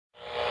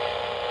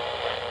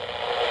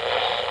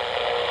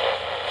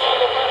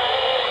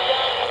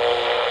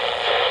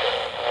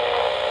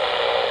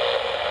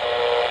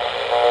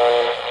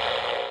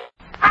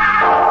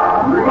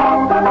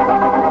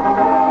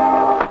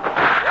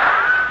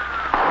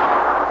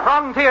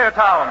Frontier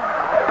Town.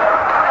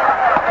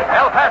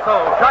 El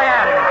Paso,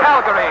 Cheyenne,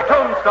 Calgary,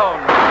 Tombstone.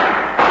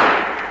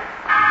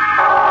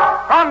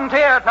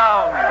 Frontier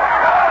Town.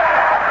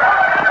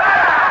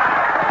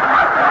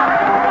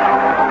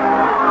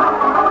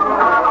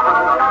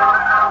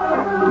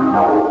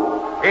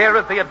 Here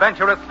is the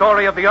adventurous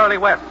story of the early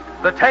West,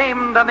 the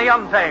tamed and the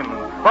untamed.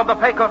 From the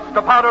Pecos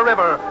to Powder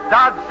River,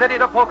 Dodge City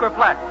to Poker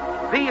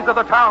Flat. These are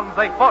the towns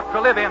they fought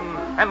to live in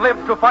and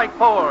lived to fight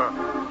for.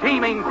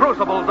 Teeming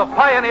crucibles of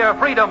pioneer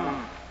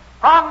freedom.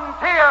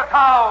 Frontier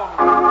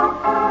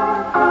Town!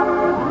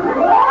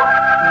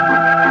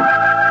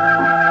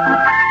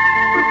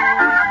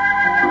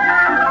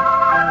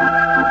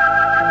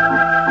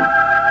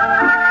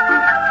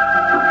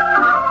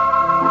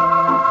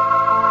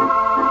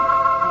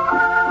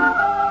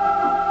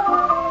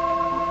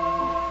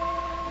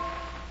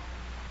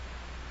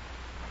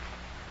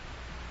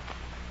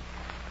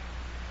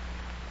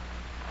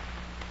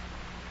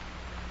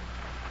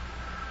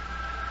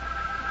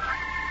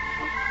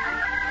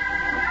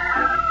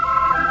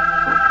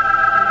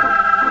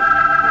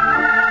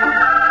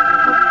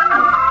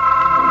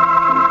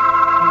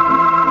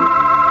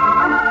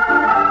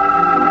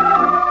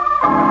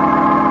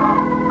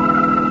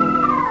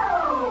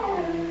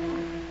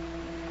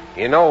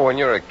 You know, when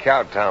you're a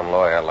Cowtown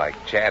lawyer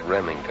like Chad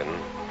Remington,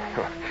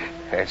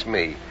 that's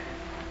me,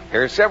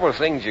 there are several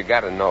things you got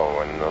to know,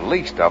 and the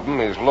least of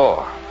them is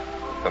law.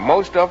 The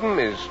most of them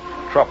is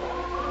trouble.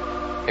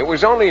 It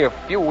was only a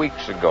few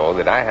weeks ago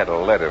that I had a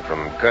letter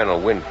from Colonel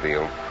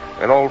Winfield,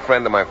 an old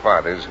friend of my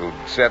father's who'd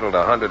settled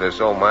 100 or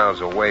so miles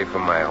away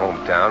from my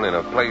hometown in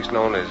a place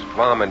known as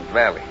Varmint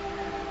Valley.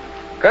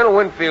 Colonel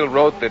Winfield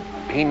wrote that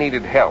he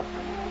needed help,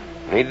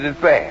 needed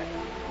it bad.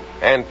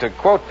 And to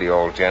quote the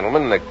old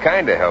gentleman, the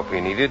kind of help he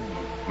needed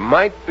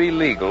might be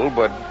legal,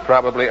 but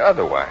probably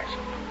otherwise.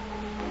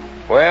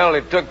 Well,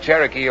 it took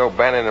Cherokee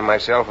O'Bannon and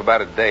myself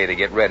about a day to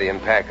get ready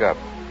and pack up,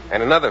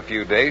 and another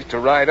few days to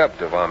ride up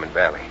to Varmint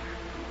Valley.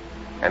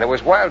 And it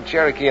was while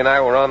Cherokee and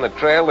I were on the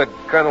trail that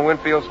Colonel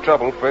Winfield's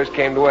trouble first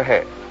came to a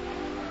head.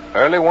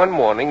 Early one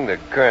morning, the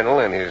colonel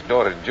and his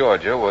daughter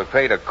Georgia were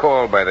paid a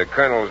call by the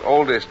colonel's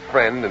oldest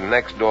friend and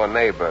next-door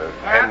neighbor,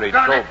 Henry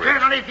Trowbridge.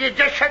 Colonel, if you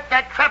just shut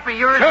that trap of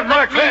yours... Shut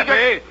my trap,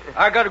 eh?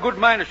 I got a good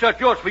mind to shut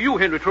yours for you,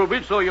 Henry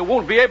Trowbridge, so you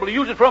won't be able to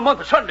use it for a month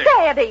of Sunday.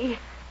 Daddy,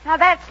 now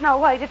that's no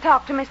way to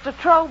talk to Mr.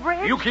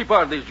 Trowbridge. You keep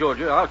out of this,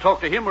 Georgia. I'll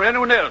talk to him or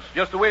anyone else,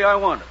 just the way I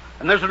want it.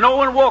 And there's no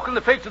one walking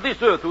the face of this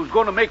earth who's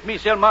going to make me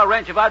sell my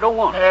ranch if I don't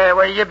want it.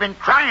 Well, you've been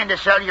trying to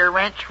sell your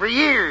ranch for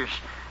years.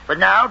 But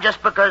now,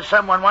 just because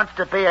someone wants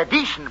to pay a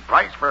decent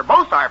price for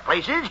both our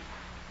places,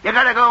 you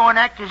gotta go and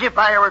act as if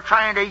I were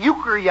trying to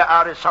euchre you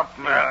out of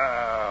something.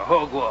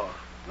 Hogwash.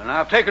 And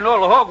I've taken all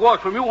the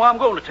hogwash from you I'm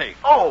going to take.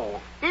 Oh,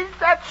 is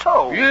that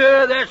so?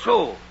 Yeah, that's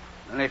so.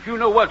 And if you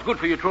know what's good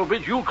for you,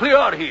 Trowbridge, you'll clear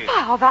out of here.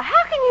 Father,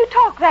 how can you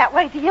talk that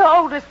way to your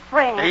oldest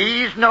friend?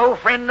 He's no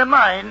friend of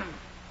mine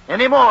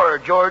anymore,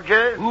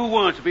 Georgia. Who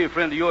wants to be a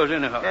friend of yours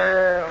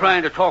anyhow?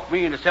 Trying to talk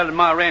me into selling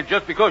my ranch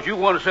just because you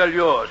want to sell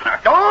yours.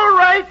 All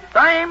right,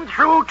 I'm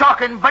through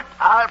talking, but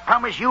I'll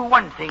promise you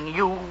one thing,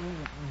 you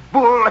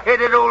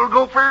bull-headed old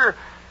gopher.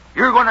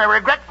 You're going to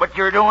regret what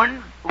you're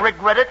doing.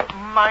 Regret it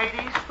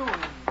mighty soon.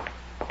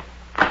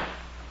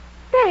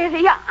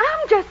 Daddy,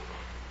 I'm just...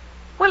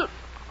 Well,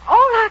 all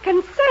I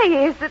can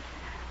say is that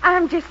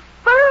I'm just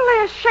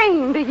thoroughly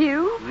ashamed of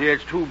you.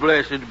 That's too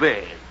blessed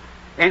bad.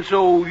 And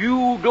so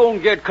you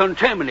don't get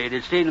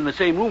contaminated staying in the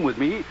same room with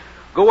me.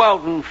 Go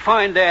out and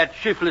find that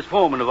shiftless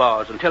foreman of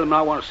ours and tell him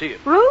I want to see him.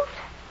 Root?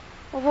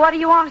 Well, what do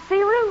you want to see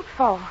Root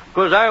for?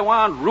 Because I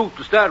want Root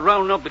to start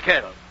rounding up the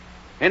cattle.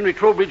 Henry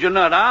Trowbridge or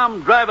not,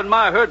 I'm driving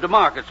my herd to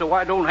market so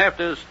I don't have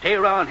to stay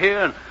around here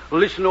and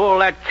listen to all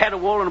that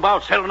caterwauling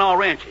about selling our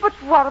ranches. But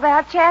what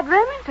about Chad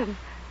Remington?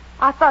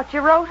 I thought you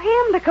wrote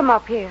him to come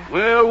up here.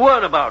 Well,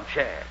 what about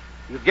Chad?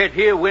 He'll get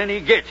here when he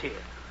gets here.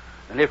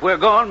 And if we're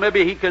gone,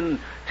 maybe he can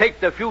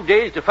take the few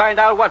days to find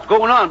out what's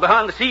going on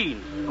behind the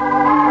scenes.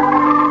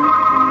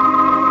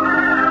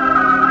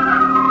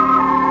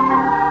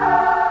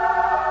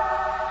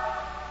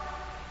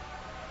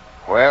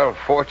 Well,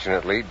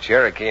 fortunately,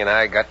 Cherokee and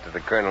I got to the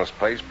colonel's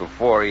place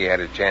before he had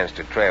a chance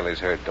to trail his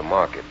herd to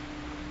market.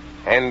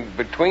 And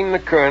between the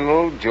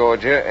colonel,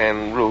 Georgia,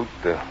 and Root,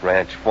 the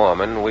ranch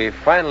foreman, we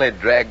finally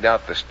dragged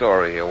out the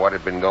story of what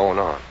had been going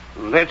on.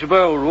 That's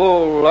about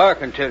all I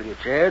can tell you,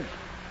 Chad.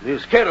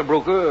 This cattle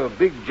broker,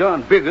 Big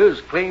John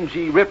Biggers, claims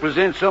he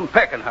represents some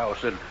packing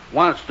house that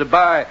wants to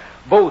buy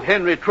both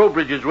Henry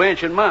Trowbridge's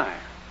ranch and mine.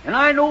 And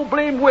I know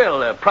blame well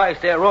the price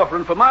they're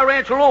offering for my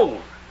ranch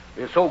alone.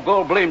 It's so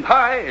gall-blamed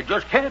high, it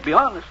just can't be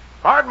honest.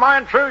 Pardon my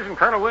intrusion,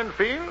 Colonel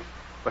Winfield,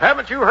 but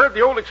haven't you heard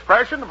the old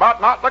expression about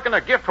not looking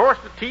a gift horse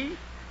to teeth,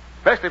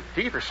 especially if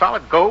the teeth are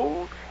solid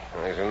gold?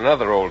 There's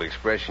another old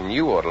expression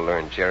you ought to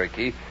learn,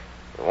 Cherokee.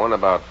 The one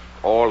about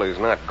all is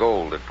not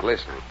gold that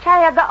glistens.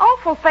 Chad, the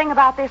awful thing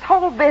about this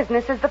whole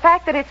business is the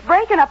fact that it's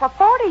breaking up a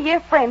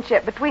 40-year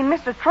friendship between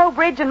Mr.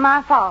 Trowbridge and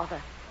my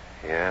father.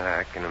 Yeah,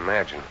 I can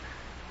imagine.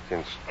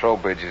 since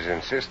Trowbridge is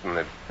insisting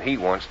that he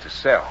wants to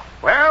sell.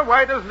 Well,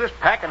 why doesn't this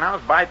packing house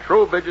buy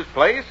Trowbridge's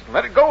place and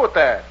let it go with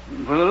that?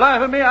 For the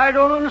life of me, I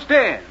don't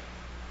understand.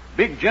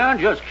 Big John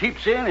just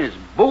keeps saying it's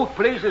both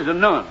places are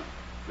none.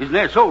 Isn't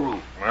that so,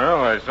 Ruth?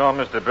 Well, I saw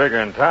Mr.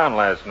 Bigger in town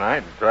last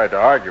night and tried to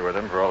argue with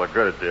him for all the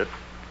good it did.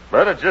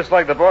 But it's just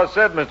like the boss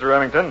said, Mr.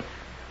 Remington.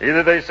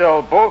 Either they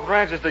sell both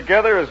ranches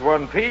together as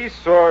one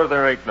piece, or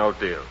there ain't no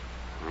deal.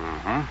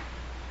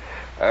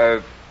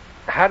 Mm-hmm.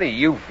 How do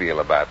you feel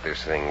about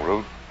this thing,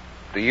 Root?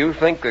 Do you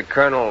think the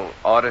Colonel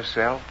ought to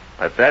sell?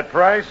 At that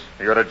price,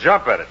 you ought to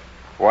jump at it.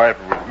 Why, if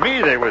it was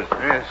me, they was...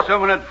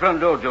 Someone at the front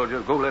door,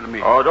 Georgia. Go let him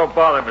in. Oh, don't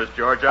bother, Miss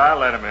Georgia. I'll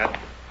let him in.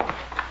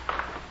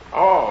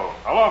 Oh,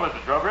 hello,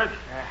 Mr. Trowbridge.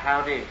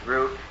 Howdy,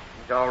 Root. Is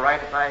it all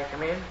right if I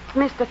come in?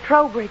 Mr.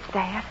 Trowbridge,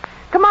 Dad.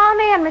 Come on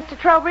in, Mr.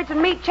 Trowbridge,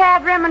 and meet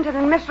Chad Remington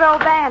and Mr.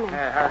 O'Bannon.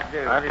 How do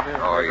you do? How do you do?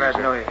 Oh, Glad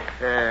to know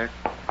you.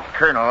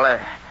 Colonel,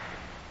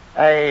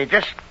 I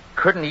just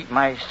couldn't eat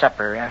my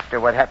supper after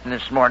what happened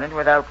this morning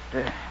without,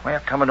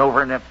 coming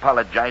over and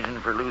apologizing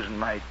for losing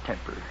my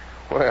temper.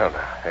 Well,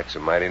 that's a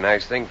mighty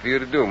nice thing for you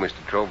to do,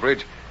 Mr.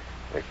 Trowbridge.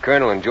 The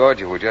Colonel and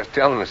Georgia were just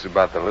telling us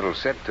about the little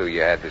set-to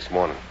you had this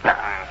morning.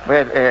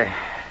 Well,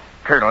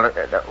 Colonel,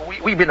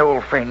 we've been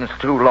old friends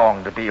too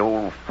long to be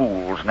old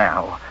fools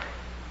now.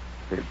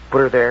 Put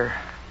her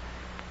there.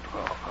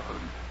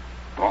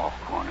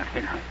 Doggone it,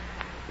 Henry.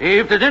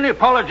 If there's any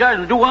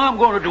apologizing to do, I'm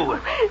going to do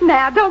it.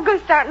 Now, don't go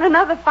starting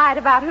another fight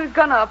about who's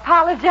going to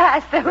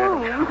apologize to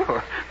whom.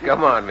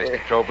 Come on,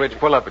 Mr. Trowbridge.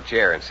 Pull up a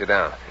chair and sit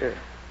down.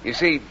 You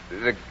see,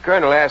 the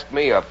Colonel asked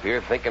me up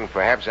here, thinking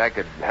perhaps I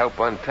could help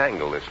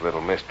untangle this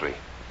little mystery.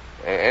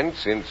 And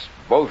since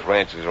both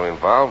ranches are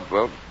involved,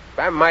 well,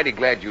 I'm mighty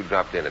glad you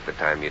dropped in at the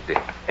time you did.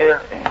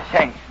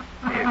 Thanks.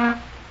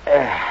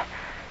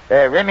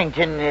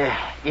 Remington,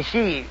 you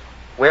see,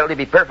 well, to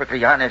be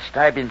perfectly honest,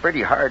 I've been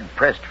pretty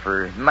hard-pressed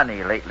for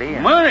money lately.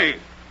 Money?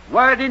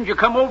 Why didn't you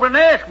come over and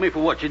ask me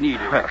for what you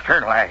needed? Well,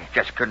 Colonel, I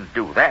just couldn't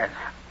do that.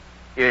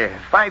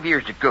 5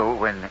 years ago,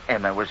 when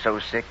Emma was so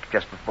sick,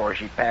 just before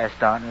she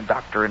passed on, the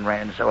doctoring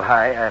ran so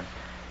high,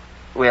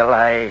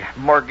 I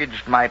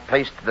mortgaged my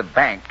place to the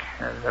bank.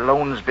 The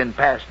loan's been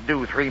past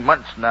due 3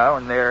 months now,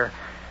 and they're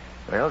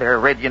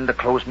readying to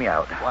close me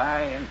out.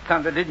 Why in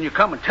thunder didn't you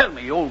come and tell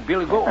me, you old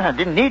Billy Goat? I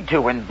didn't need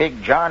to when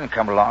Big John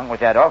come along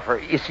with that offer.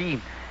 You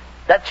see,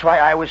 that's why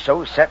I was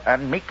so set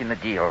on making the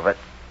deal. But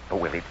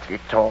well,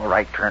 it's all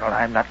right, Colonel.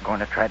 I'm not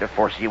going to try to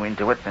force you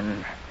into it.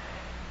 And,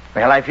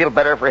 well, I feel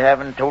better for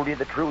having told you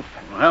the truth.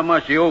 How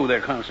much do you owe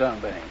that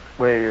consigned bank?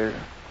 Well,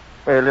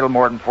 a little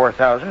more than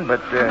 4,000,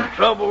 but... The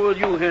trouble with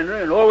you,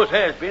 Henry, and always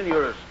has been,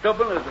 you're as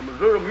stubborn as a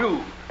Missouri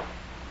mule.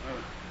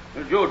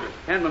 Georgia,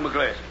 hand me my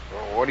glasses.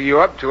 Well, what are you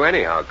up to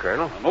anyhow,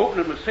 Colonel? I'm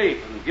opening the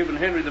safe and giving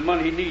Henry the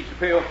money he needs to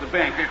pay off the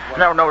bank.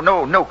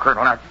 No,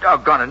 Colonel.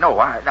 I'm gonna know.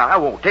 I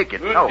won't take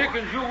it, no.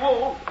 Dickens, you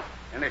won't.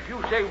 And if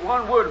you say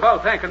one word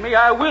about thanking me,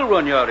 I will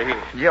run you out of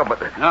here. Yeah, but...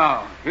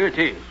 Now, here it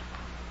is.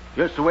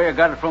 Just the way I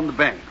got it from the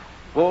bank.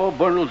 4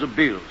 bundles of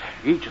bills,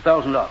 each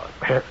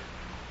 $1,000.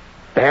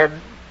 Dad,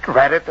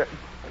 rat it.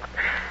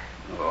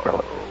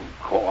 Oh,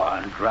 go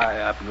on, dry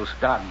up, and you'll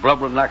start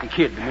blubbering like a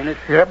kid in a minute.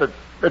 Yeah, but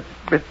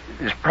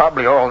it's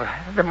probably all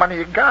the money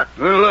you got.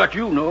 Well, let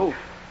you know.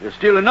 There's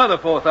still another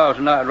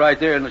 4,000 odd right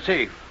there in the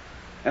safe.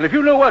 And if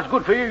you know what's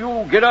good for you,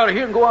 you get out of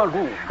here and go on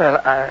home.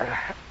 Well,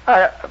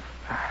 I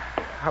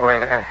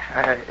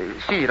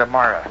see you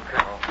tomorrow.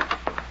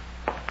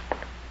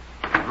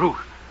 Ruth,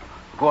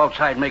 go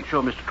outside and make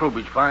sure Mr.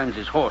 Trowbridge finds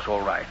his horse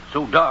all right.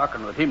 So dark,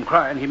 and with him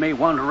crying, he may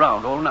wander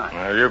around all night.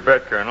 You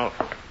bet, Colonel.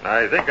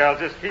 I think I'll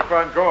just keep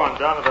on going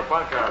down to the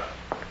bunkhouse.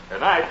 Good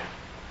night.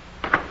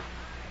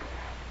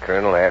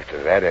 Colonel,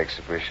 after that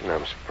exhibition,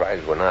 I'm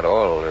surprised we're not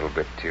all a little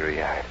bit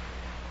teary-eyed.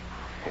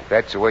 If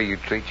that's the way you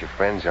treat your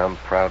friends, I'm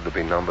proud to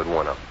be numbered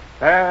one of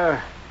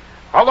them.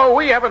 Although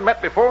we haven't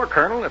met before,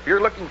 Colonel, if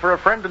you're looking for a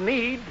friend in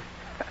need,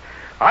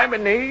 I'm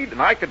in need, and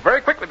I could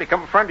very quickly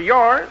become a friend of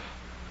yours.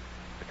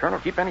 The Colonel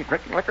keep any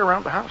drinking liquor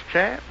around the house,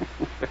 Chad?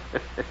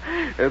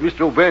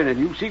 Mr. O'Bannon,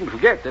 you seem to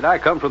forget that I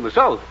come from the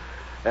South,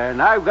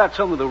 and I've got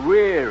some of the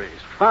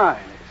rarest,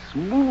 finest,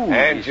 smoothest...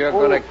 And you're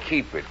going to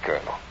keep it,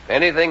 Colonel.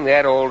 Anything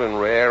that old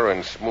and rare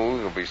and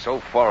smooth will be so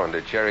foreign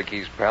to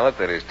Cherokee's palate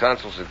that his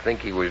tonsils would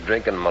think he was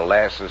drinking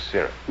molasses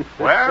syrup.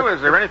 Well,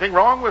 is there anything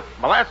wrong with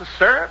molasses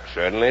syrup?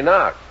 Certainly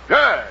not.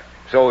 Good.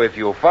 So if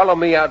you'll follow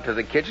me out to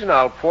the kitchen,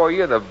 I'll pour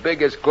you the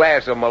biggest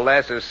glass of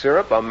molasses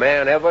syrup a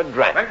man ever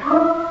drank.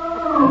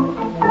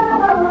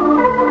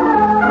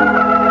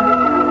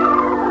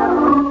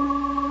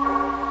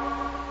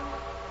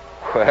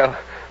 Well,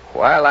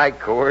 while I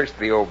coerced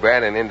the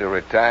O'Bannon into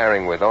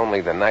retiring with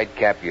only the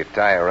nightcap you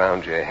tie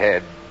around your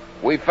head,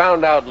 we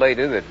found out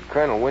later that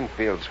Colonel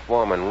Winfield's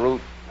foreman,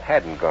 Root,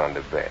 hadn't gone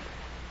to bed.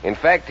 In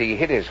fact, he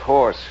hit his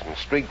horse and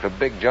streaked for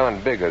Big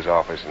John Bigger's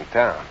office in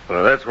town.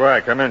 Well, that's why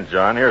I come in,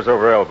 John. Here's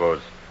over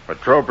elbows.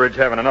 With Trowbridge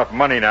having enough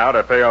money now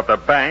to pay off the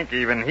bank,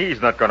 even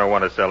he's not going to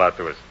want to sell out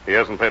to us. He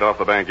hasn't paid off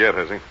the bank yet,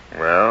 has he?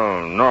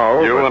 Well,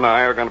 no. You and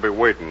I are going to be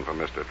waiting for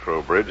Mr.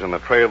 Trowbridge on the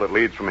trail that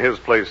leads from his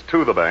place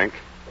to the bank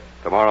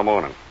tomorrow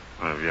morning.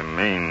 If you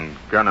mean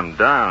gun 'em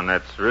down,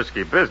 that's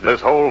risky business.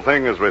 This whole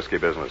thing is risky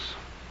business.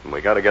 And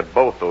we got to get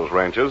both those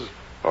ranches,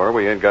 or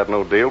we ain't got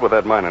no deal with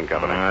that mining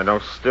company. I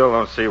still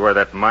don't see why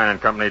that mining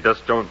company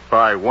just don't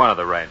buy one of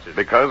the ranches.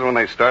 Because when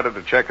they started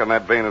to check on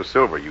that vein of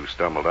silver you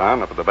stumbled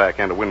on up at the back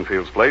end of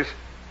Winfield's place,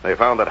 they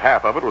found that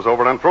half of it was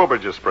over on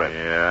Trowbridge's spread.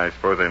 Yeah, I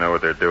suppose they know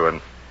what they're doing.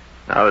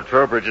 Now that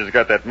Trowbridge has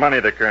got that money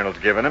the Colonel's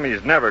given him,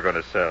 he's never going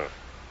to sell.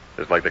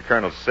 Just like the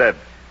Colonel said,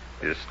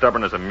 he's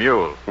stubborn as a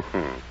mule.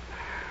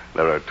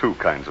 There are two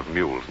kinds of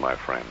mules, my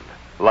friend.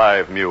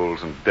 Live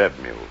mules and dead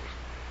mules.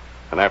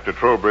 And after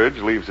Trowbridge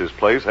leaves his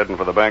place heading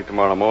for the bank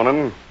tomorrow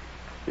morning,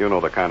 you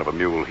know the kind of a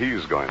mule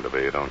he's going to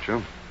be, don't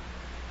you?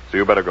 So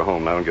you better go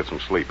home now and get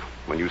some sleep.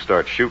 When you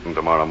start shooting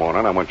tomorrow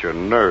morning, I want your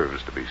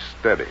nerves to be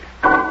steady.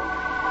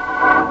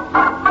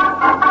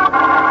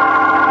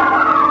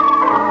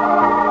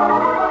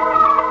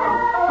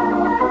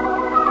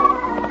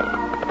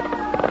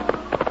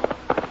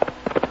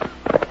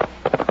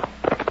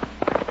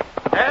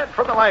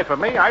 For the life of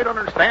me, I don't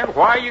understand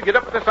why you get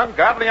up at this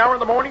ungodly hour in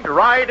the morning to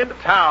ride into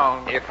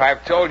town. If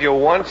I've told you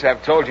once,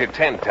 I've told you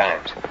 10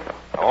 times.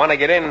 I want to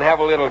get in and have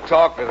a little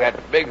talk with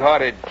that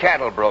big-hearted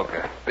cattle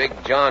broker, Big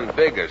John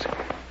Biggers.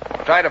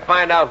 Try to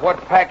find out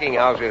what packing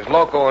house is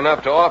loco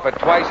enough to offer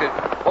twice it.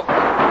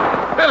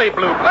 Oh. Billy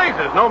Blue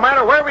Blazes, no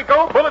matter where we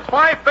go, bullets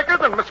fly thicker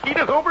than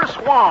mosquitoes over a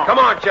swamp. Come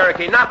on,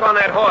 Cherokee, knock on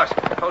that horse.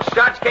 Those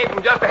shots came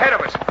from just ahead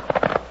of us.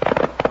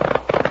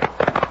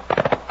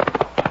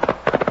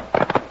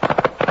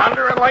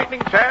 Thunder and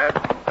lightning, Chad.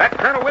 That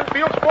Colonel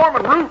Winfield's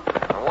foreman, Root.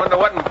 I wonder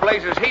what in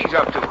blazes he's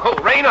up to. Oh,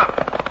 rein up.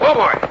 Oh,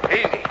 boy.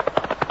 Easy.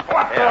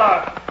 What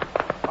the?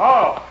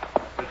 Oh,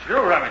 it's you,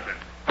 Remington.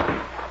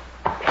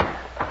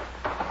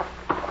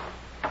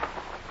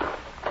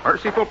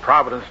 Merciful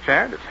Providence,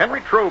 Chad. It's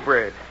Henry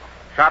Trowbridge.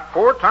 Shot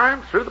 4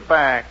 times through the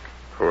back.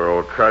 Poor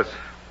old cuss.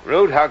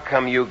 Rude, how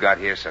come you got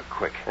here so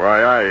quick?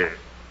 Why,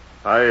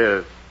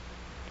 Now,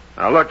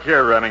 look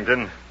here,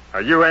 Remington.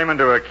 Are you aiming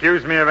to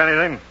accuse me of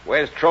anything?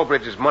 Where's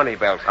Trowbridge's money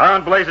belt? How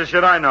in blazes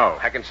should I know?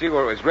 I can see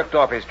where it was ripped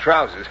off his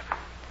trousers.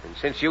 And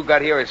since you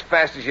got here as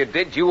fast as you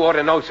did, you ought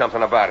to know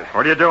something about it.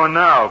 What are you doing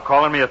now?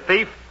 Calling me a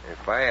thief?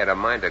 If I had a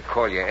mind to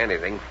call you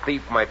anything,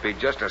 thief might be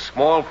just a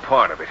small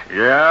part of it.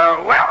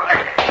 Yeah, well...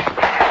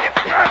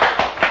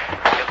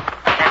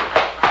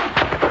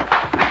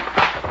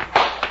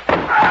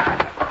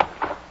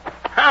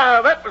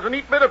 That was a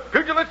neat bit of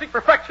pugilistic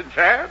perfection,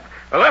 Chad.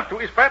 A left to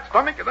his fat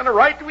stomach and then a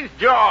right to his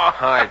jaw.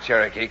 All right,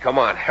 Cherokee, come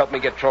on. Help me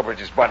get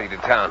Trowbridge's body to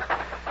town.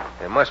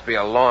 There must be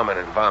a lawman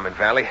in Varmint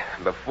Valley.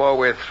 Before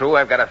we're through,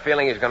 I've got a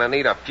feeling he's going to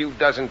need a few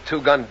dozen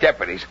two-gun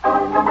deputies.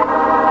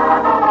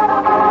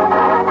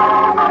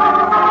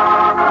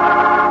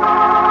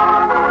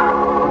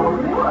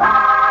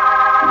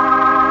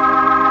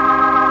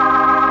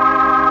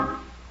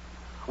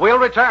 We'll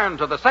return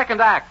to the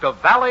second act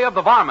of Valley of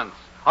the Varmints,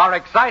 our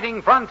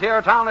exciting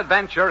frontier town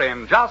adventure,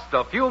 in just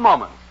a few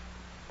moments.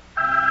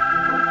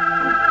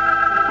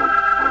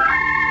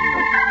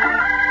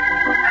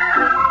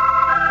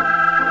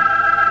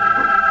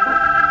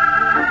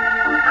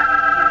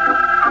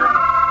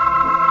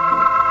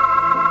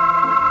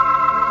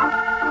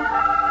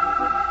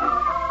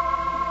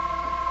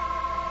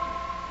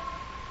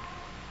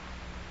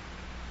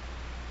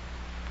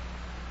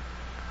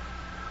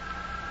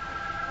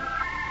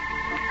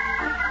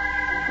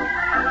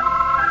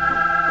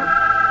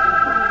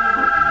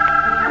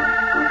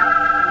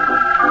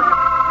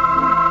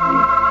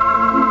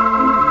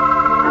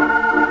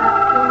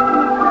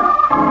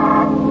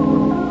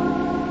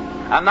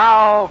 And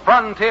now,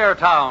 Frontier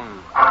Town.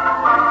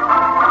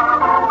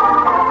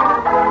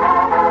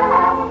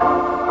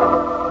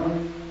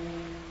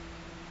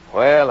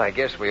 Well, I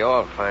guess we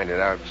all find it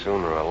out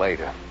sooner or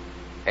later.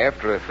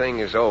 After a thing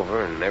is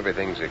over and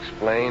everything's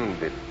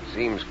explained, it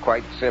seems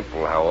quite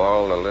simple how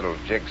all the little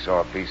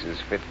jigsaw pieces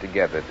fit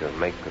together to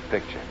make the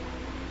picture.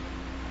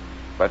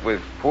 But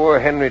with poor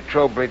Henry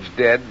Trowbridge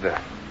dead, the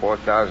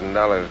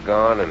 $4,000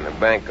 gone, and the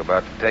bank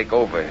about to take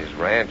over his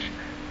ranch,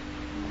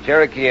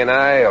 Cherokee and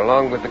I,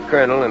 along with the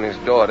colonel and his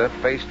daughter,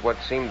 faced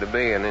what seemed to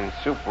be an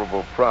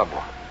insuperable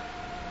problem.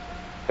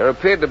 There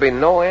appeared to be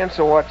no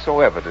answer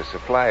whatsoever to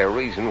supply a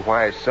reason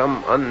why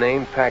some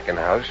unnamed packing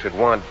house should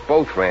want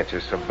both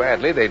ranches so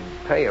badly they'd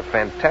pay a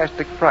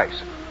fantastic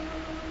price.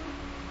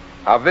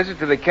 Our visit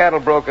to the cattle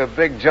broker,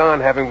 Big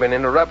John, having been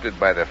interrupted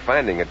by the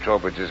finding of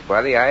Trowbridge's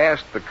body, I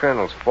asked the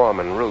colonel's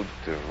foreman, Root,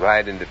 to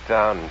ride into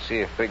town and see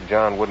if Big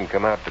John wouldn't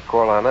come out to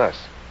call on us.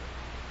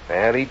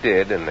 And he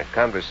did, and the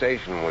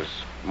conversation was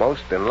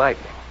most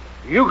enlightening.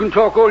 You can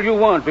talk all you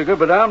want, Bigger,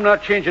 but I'm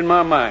not changing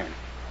my mind.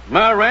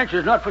 My ranch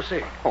is not for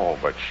sale. Oh,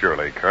 but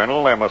surely,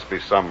 Colonel, there must be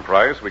some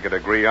price we could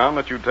agree on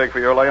that you'd take for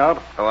your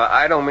layout. Oh,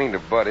 I don't mean to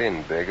butt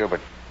in, Bigger,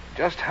 but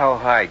just how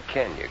high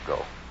can you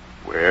go?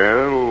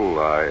 Well,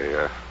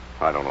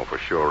 I don't know for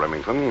sure,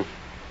 Remington.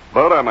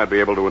 But I might be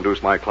able to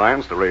induce my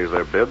clients to raise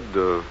their bid,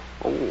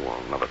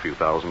 another few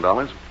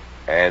 $1,000s.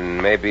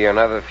 And maybe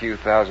another few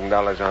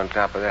 $1,000s on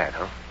top of that,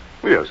 huh?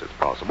 Yes, it's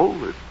possible.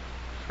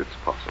 It's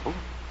possible.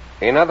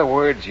 In other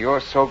words, your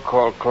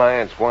so-called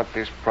clients want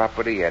this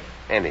property at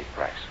any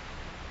price.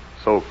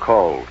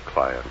 So-called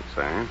clients,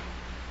 eh?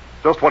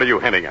 Just what are you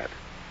hinting at?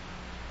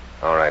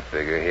 All right,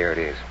 Bigger, here it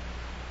is.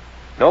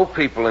 No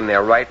people in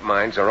their right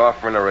minds are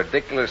offering a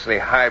ridiculously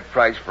high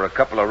price for a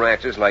couple of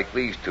ranches like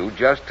these two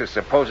just to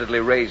supposedly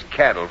raise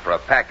cattle for a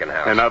packing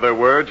house. In other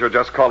words, you're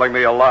just calling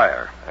me a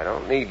liar. I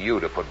don't need you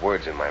to put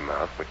words in my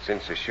mouth, but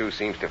since the shoe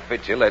seems to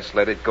fit you, let's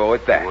let it go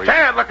at that.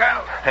 Chad, look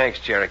out! Thanks,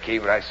 Cherokee,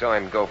 but I saw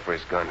him go for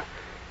his gun.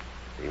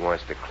 If he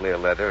wants to clear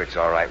leather, it's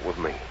all right with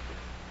me.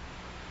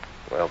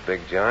 Well,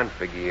 Big John,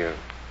 figure you're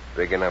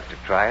big enough to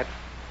try it?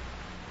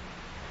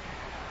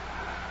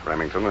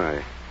 Remington,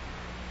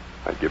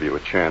 I'd give you a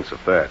chance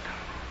at that.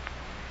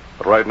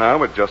 But right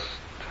now, it just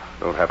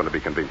don't happen to be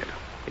convenient.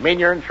 You mean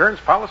your insurance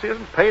policy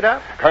isn't paid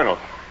out? Colonel,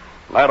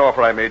 that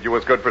offer I made you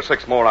was good for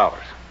 6 more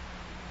hours.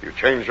 If you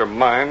change your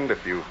mind,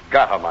 if you've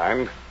got a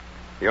mind,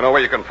 you know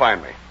where you can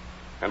find me.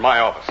 In my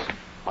office.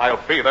 I'll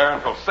be there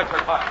until 6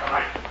 o'clock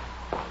tonight.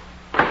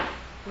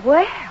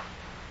 Well,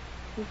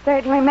 you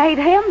certainly made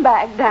him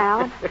back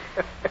down.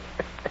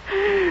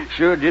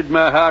 Sure did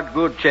my heart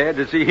good, Chad,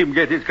 to see him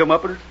get his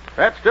comeuppance.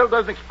 That still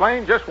doesn't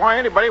explain just why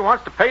anybody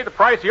wants to pay the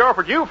price he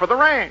offered you for the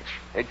ranch.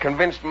 It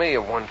convinced me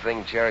of one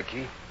thing,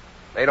 Cherokee.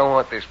 They don't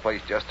want this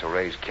place just to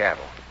raise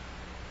cattle.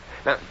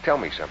 Now, tell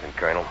me something,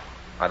 Colonel.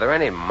 Are there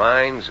any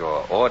mines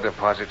or ore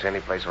deposits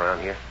anyplace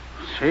around here?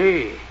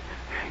 Say,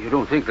 you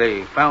don't think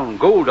they found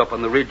gold up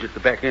on the ridge at the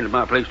back end of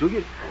my place, do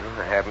you?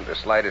 Well, I haven't the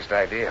slightest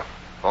idea.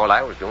 All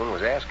I was doing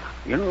was asking.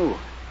 You know,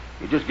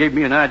 you just gave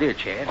me an idea,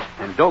 Chad.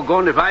 And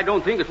doggone if I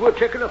don't think it's worth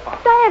checking up on.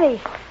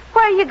 Daddy,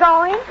 where are you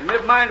going? And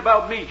never mind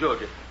about me,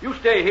 Georgia. You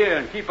stay here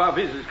and keep our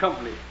visitors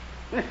company.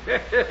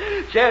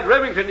 Chad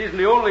Remington isn't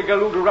the only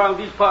galoot around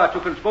these parts who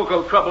can smoke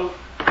out trouble.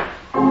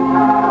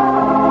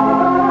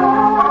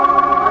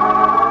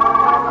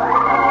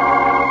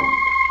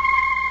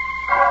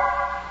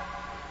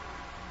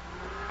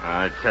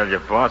 I tell you,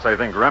 boss, I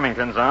think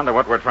Remington's on to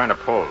what we're trying to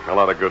pull. A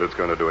lot of good it's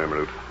going to do him,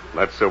 Root.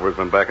 That silver's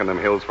been back in them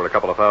hills for a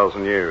couple of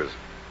 1,000 years.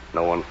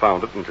 No one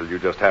found it until you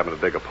just happened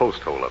to dig a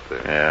post hole up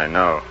there. Yeah, I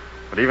know.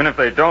 But even if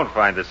they don't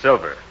find the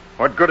silver,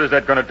 what good is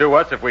that going to do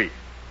us if we...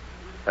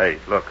 Hey,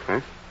 look.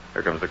 Huh?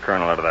 Here comes the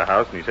colonel out of the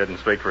house, and he's heading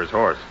straight for his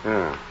horse.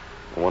 Yeah.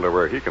 I wonder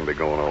where he can be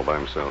going all by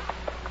himself.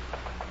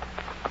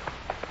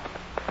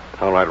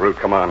 All right, Root,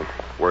 come on.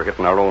 We're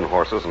hitting our own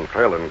horses and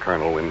trailing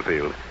Colonel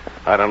Winfield.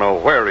 I don't know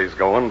where he's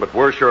going, but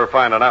we're sure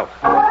finding out.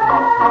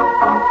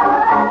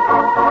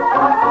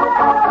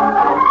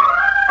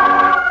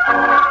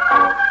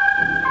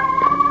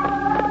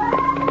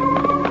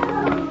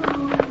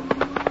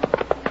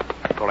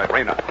 All right,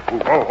 Raina.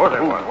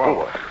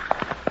 Whoa.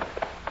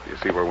 You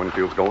see where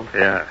Winfield's going?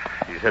 Yeah,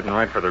 he's heading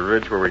right for the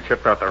ridge where we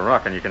chipped out the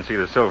rock, and you can see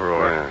the silver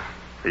ore. Yeah.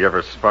 If he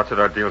ever spots it,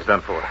 our deal's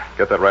done for.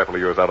 Get that rifle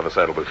of yours out of the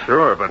saddle,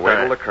 Sure, but... Wait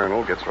till the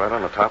colonel gets right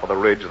on the top of the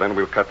ridge, then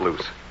we'll cut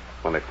loose.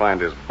 When they find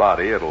his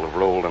body, it'll have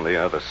rolled on the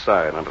other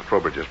side onto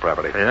Trowbridge's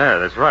property. Yeah,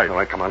 that's right. All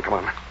right, come on.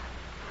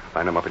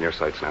 Line them up in your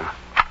sights now.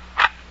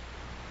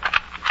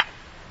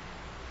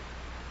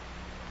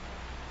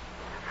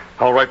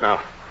 All right,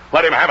 now.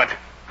 Let him have it.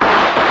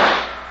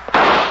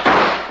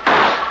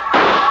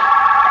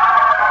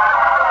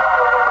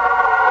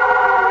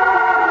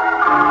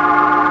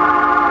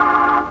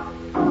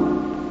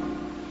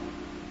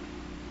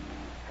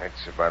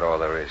 That's about all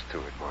there is to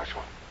it,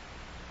 Marshal.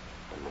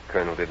 When the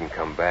colonel didn't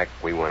come back,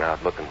 we went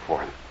out looking for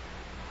him.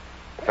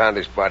 Found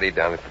his body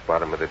down at the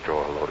bottom of the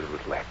drawer, loaded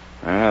with lead.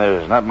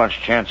 There's not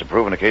much chance of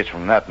proving a case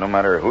from that, no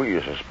matter who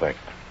you suspect.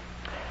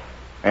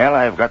 Well,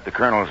 I've got the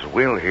colonel's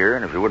will here,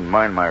 and if you wouldn't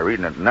mind my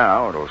reading it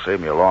now, it'll save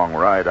me a long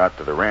ride out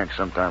to the ranch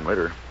sometime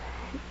later.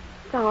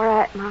 It's all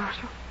right,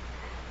 Marshal.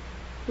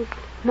 There's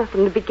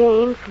nothing to be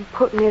gained from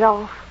putting it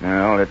off.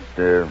 Well,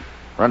 it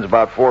runs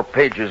about 4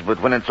 pages, but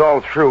when it's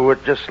all through,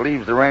 it just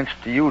leaves the ranch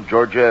to you,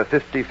 Georgia,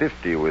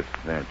 50-50 with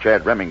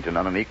Chad Remington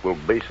on an equal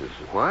basis.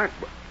 What?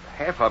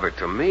 Half of it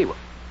to me? I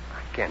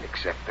can't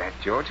accept that,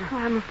 Georgia.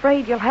 Well, I'm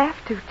afraid you'll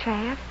have to,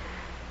 Chad.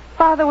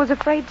 Father was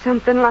afraid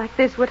something like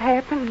this would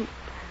happen.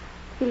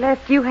 He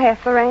left you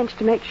half the ranch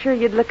to make sure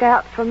you'd look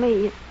out for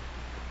me.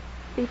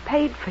 He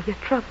paid for your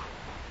trouble.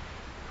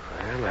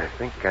 Well, I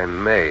think I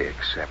may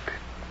accept it.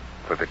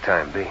 For the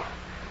time being.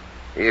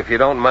 If you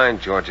don't mind,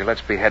 Georgia,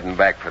 let's be heading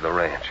back for the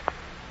ranch.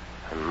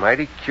 I'm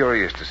mighty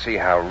curious to see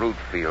how Root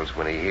feels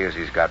when he hears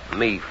he's got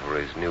me for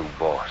his new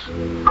boss.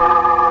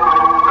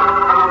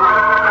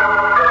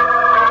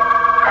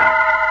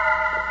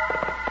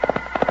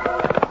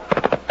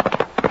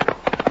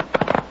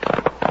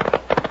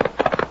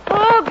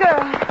 Oh,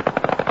 girl.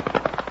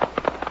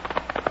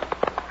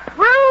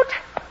 Root!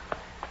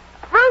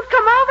 Root,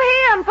 come over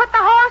here and put the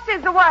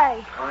horses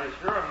away. Oh,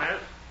 sure,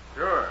 miss.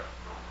 Sure.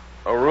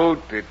 Oh,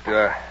 Root, it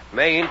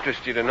may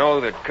interest you to know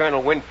that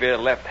Colonel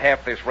Winfield left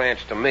half this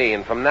ranch to me,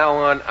 and from now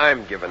on,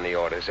 I'm giving the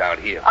orders out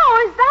here.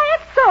 Oh, is that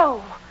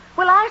so?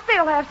 Well, I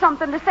still have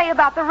something to say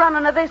about the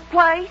running of this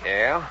place.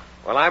 Yeah?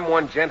 Well, I'm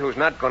one gent who's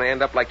not going to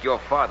end up like your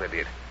father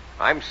did.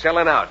 I'm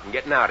selling out and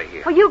getting out of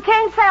here. Well, you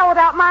can't sell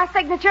without my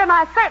signature, and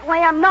I certainly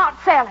am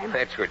not selling.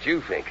 That's what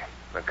you think.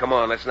 Now, come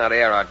on, let's not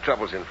air our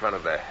troubles in front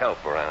of the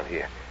help around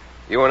here.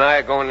 You and I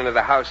are going into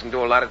the house and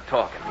do a lot of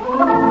talking.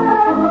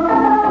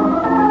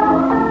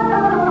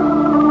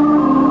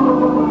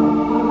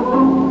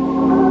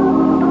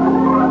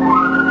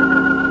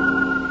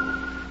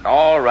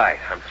 All right,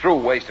 I'm through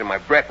wasting my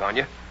breath on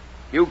you.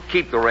 You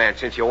keep the ranch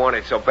since you want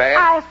it so bad.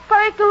 I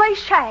certainly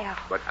shall.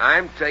 But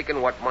I'm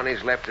taking what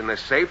money's left in the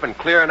safe and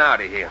clearing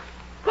out of here.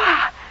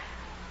 Why,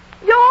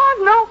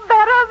 you're no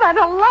better than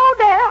a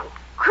low-down,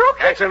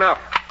 crooked... That's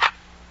enough.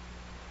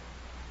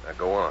 Now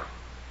go on.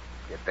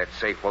 Get that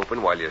safe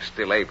open while you're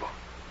still able.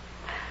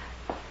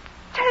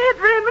 Ted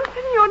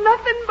Remington, you're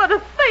nothing but a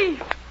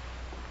thief.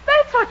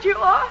 That's what you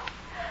are.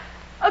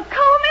 A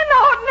common,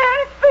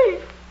 ordinary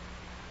thief.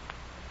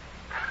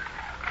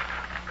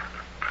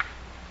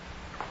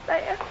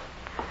 There.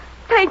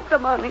 Take the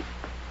money.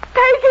 Take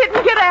it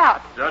and get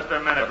out. Just a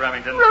minute,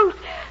 Remington. Ruth.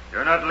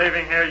 You're not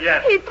leaving here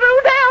yet. He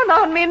threw down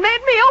on me and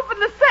made me open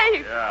the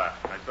safe. Yeah,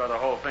 I saw the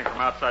whole thing from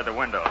outside the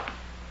window.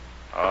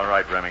 All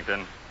right,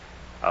 Remington.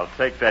 I'll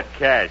take that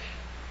cash.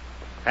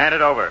 Hand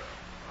it over.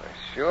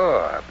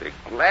 Sure, I'll be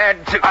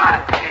glad to.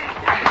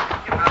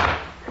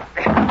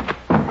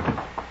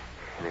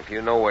 And if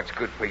you know what's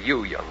good for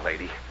you, young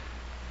lady,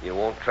 you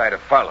won't try to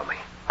follow me.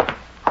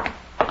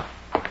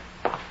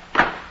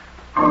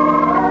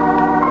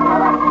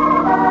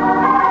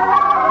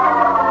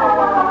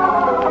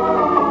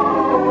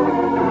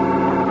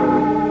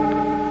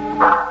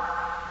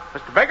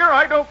 Mr. Beggar,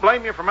 I don't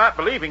blame you for not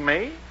believing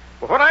me,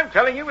 but what I'm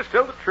telling you is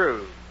still the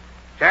truth.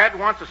 Chad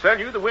wants to sell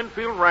you the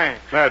Winfield Ranch.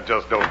 That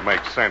just don't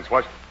make sense.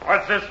 What's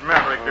this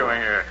maverick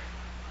doing here?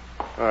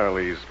 Well,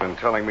 he's been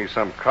telling me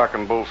some cock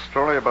and bull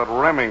story about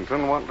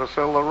Remington wanting to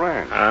sell the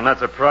ranch. I'm not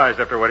surprised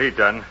after what he'd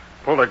done.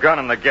 Pulled a gun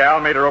on the gal,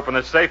 made her open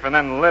the safe, and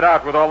then lit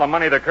out with all the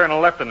money the colonel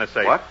left in the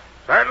safe. What?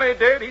 Certainly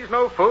did. He's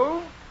no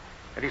fool.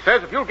 And he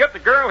says if you'll get the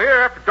girl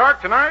here after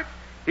dark tonight,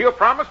 he'll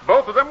promise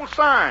both of them will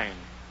sign.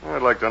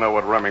 I'd like to know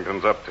what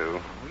Remington's up to.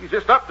 He's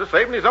just up to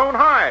saving his own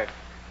hide.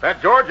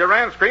 That Georgia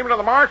ran screaming to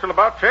the marshal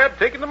about Chad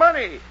taking the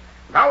money.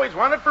 Now he's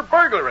wanted for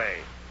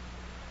burglary.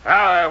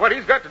 What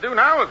he's got to do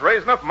now is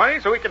raise enough money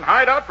so he can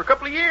hide out for a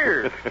couple of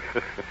years.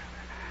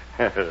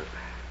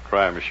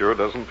 Crime sure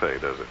doesn't pay,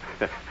 does it?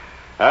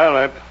 All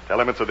right,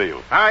 tell him it's a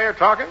deal. Now you're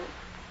talking.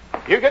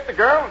 You get the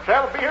girl, and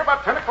Chad will be here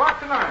about 10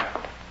 o'clock tonight.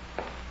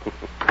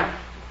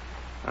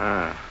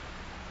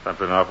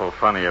 Something awful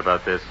funny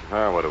about this.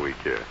 Ah, what do we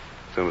care?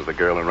 As soon as the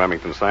girl and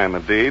Remington sign the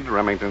deed,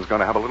 Remington's going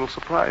to have a little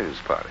surprise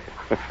party.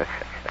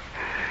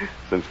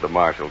 Since the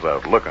marshal's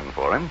out looking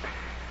for him,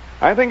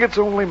 I think it's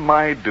only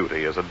my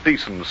duty as a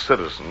decent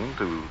citizen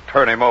to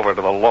turn him over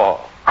to the law.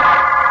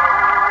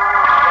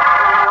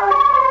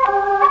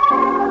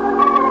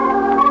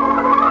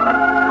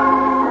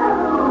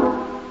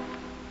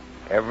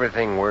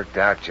 Everything worked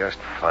out just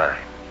fine.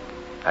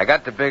 I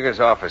got to Bigger's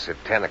office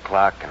at 10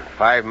 o'clock, and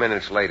 5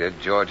 minutes later,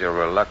 Georgia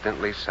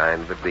reluctantly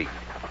signed the deed.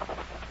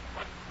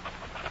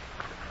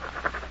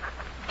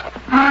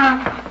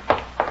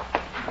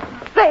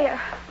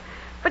 There.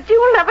 But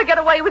you'll never get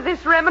away with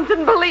this,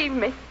 Remington, believe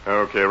me.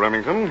 Okay,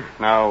 Remington.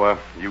 Now,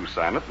 you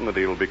sign it and the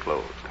deal will be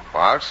closed.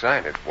 Well, I'll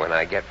sign it when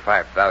I get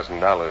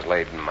 $5,000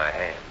 laid in my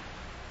hand.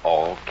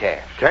 All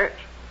cash. Cash?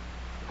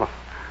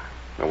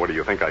 Now, where do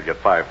you think I'd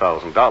get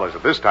 $5,000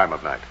 at this time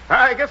of night?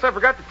 I guess I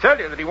forgot to tell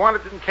you that he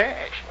wanted it in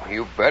cash.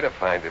 You better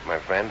find it, my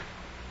friend.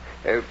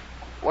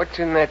 What's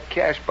in that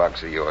cash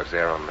box of yours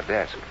there on the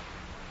desk?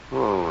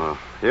 Oh,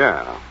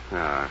 yeah,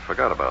 I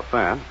forgot about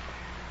that.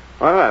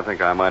 Well, I think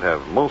I might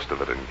have most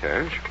of it in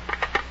cash.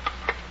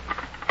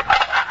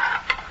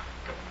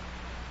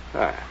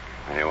 There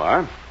you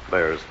are.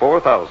 There's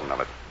 4,000 of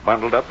it,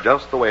 bundled up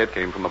just the way it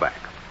came from the bank.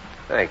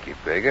 Thank you,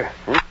 Bigger.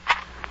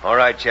 All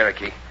right,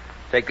 Cherokee.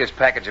 Take this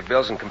package of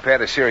bills and compare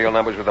the serial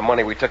numbers with the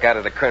money we took out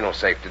of the colonel's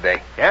safe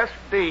today. Yes,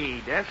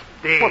 indeed. Yes,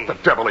 indeed. What the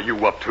devil are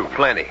you up to?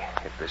 Plenty.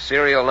 If the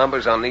serial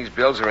numbers on these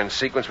bills are in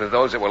sequence with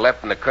those that were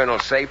left in the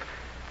colonel's safe,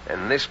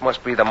 then this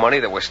must be the money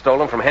that was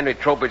stolen from Henry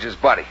Trowbridge's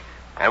body.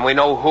 And we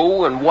know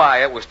who and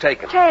why it was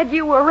taken. Chad,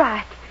 you were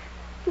right.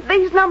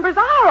 These numbers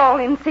are all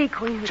in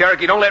sequence.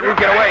 Cherokee, don't let Ruth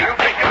get away.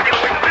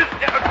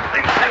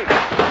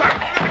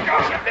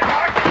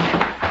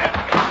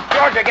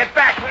 Georgia, get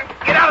back.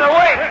 Get out of the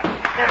way.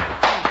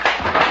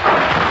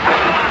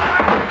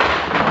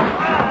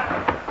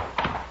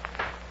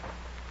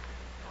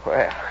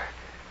 Well,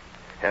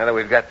 now that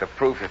we've got the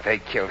proof that they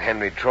killed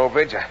Henry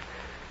Trowbridge,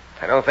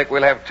 I don't think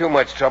we'll have too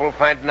much trouble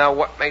finding out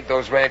what made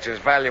those ranchers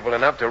valuable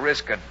enough to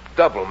risk a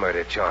double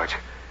murder charge.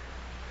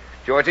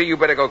 Georgia, you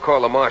better go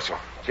call the marshal.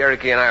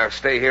 Cherokee and I will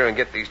stay here and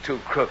get these two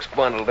crooks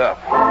bundled up.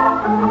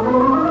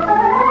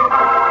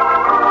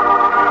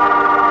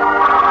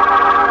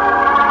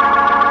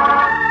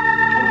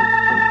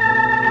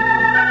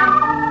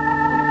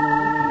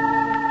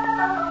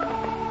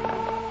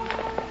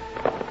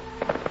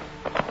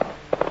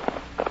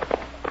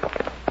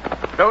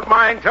 Don't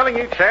mind telling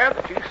you, Chad,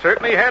 that you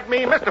certainly had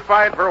me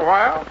mystified for a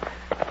while.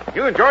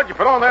 You and Georgie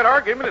put on that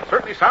argument. It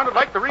certainly sounded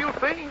like the real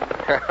thing.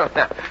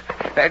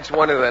 That's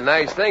one of the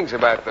nice things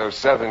about those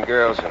Southern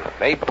girls. When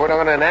they put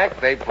on an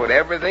act, they put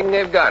everything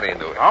they've got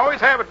into it. Always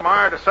have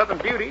admired a Southern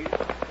beauty.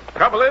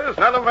 Trouble is,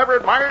 none of them ever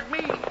admired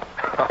me.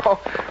 Oh,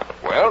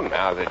 well,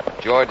 now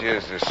that Georgia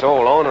is the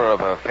sole owner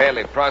of a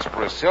fairly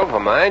prosperous silver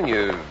mine,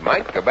 you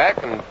might go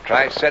back and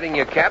try setting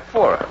your cap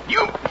for her.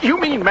 You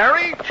mean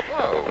marriage?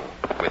 Oh,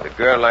 with a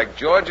girl like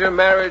Georgia,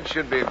 marriage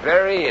should be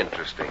very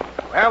interesting.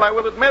 Well, I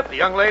will admit the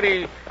young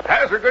lady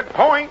has her good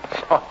points.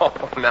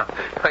 Oh, now,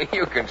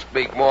 you can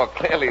speak more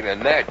clearly than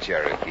that,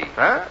 Cherokee.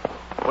 Huh?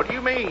 What do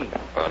you mean?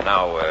 Well,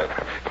 now,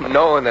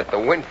 knowing that the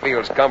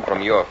Winfields come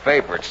from your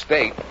favorite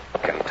state,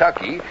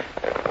 Kentucky,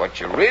 what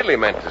you really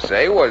meant to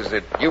say was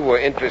that you were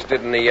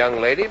interested in the young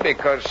lady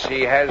because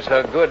she has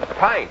her good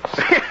pints.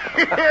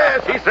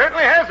 Yes, she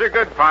certainly has her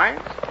good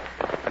pints.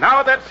 And now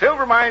with that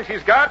silver mine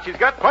she's got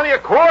plenty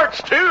of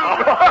quartz, too.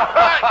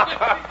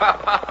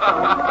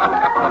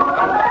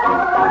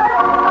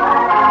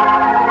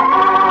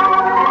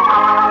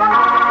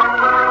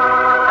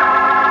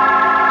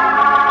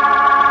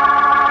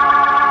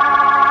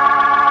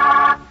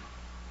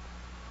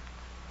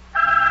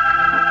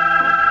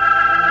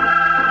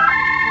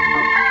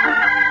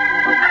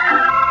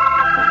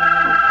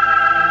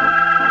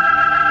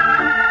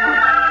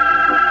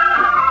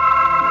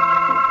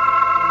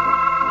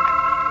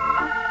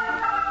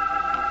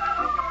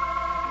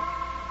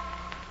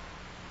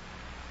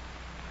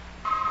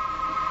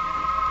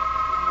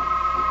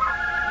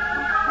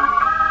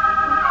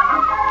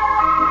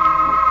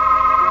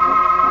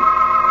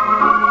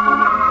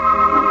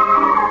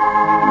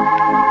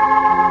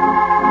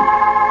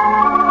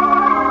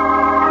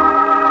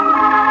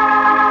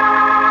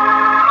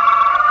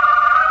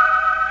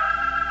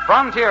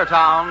 Frontier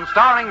Town,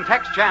 starring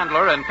Tex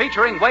Chandler and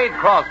featuring Wade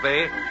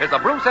Crosby, is a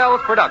Bruce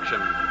Ells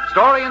production.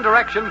 Story and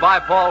direction by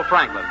Paul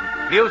Franklin.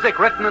 Music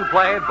written and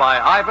played by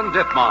Ivan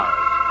Ditmars.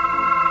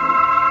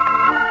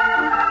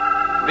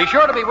 Be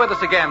sure to be with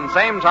us again,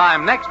 same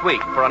time next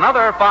week, for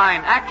another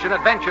fine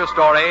action-adventure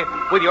story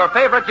with your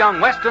favorite young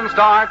Western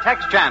star,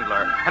 Tex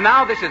Chandler. And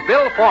now this is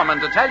Bill Foreman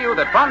to tell you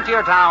that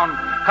Frontier Town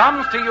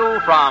comes to you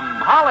from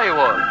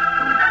Hollywood.